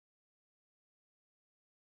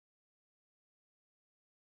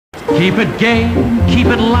Keep it gay, keep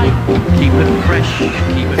it light, keep it fresh,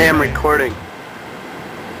 keep it... Hey, I'm recording.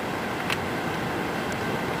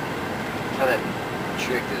 How that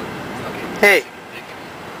trick to fucking... Hey!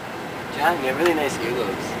 John, you have really nice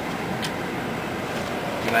earlobes.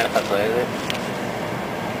 You mind if I play with it?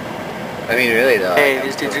 I mean, really though. Hey,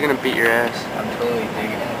 these dudes are gonna beat your ass. I'm totally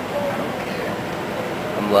digging it. I don't care.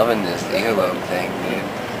 I'm loving this earlobe thing, dude.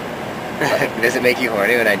 Like, does it make you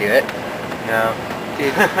horny when I do it? No.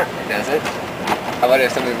 Dude. Does it? How about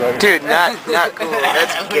if somebody's looking? Dude, not cool.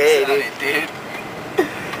 That's gay, dude.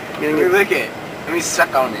 Let me lick it. Let me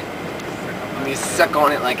suck on it. Let me suck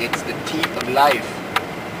on it like it's the teeth of life.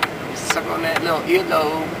 Let me suck on that little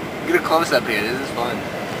earlobe. Get a close up here. This is fun.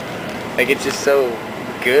 Like, it's just so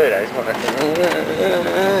good. I just want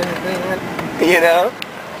to... You know?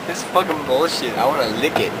 This fucking bullshit. I want to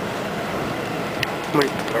lick it.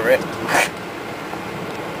 Or it.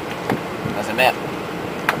 How's the map?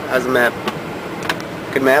 How's the map?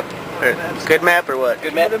 Good map? Good map or what?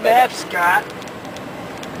 Good map. The map, Scott.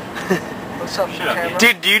 What's up, camera?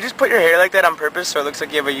 Dude, do you just put your hair like that on purpose so it looks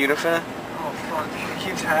like you have a uniform? Oh fuck, it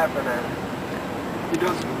keeps happening. He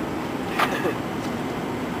does.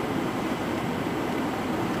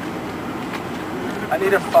 I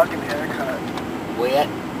need a fucking haircut. Wet.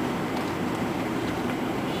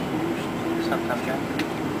 Sometimes, John.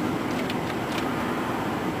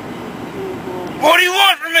 What do you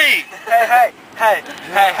want from me? Hey,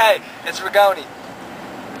 it's Rigoni.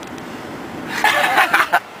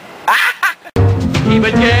 Keep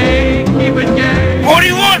it gay, keep it gay. What do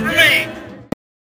you want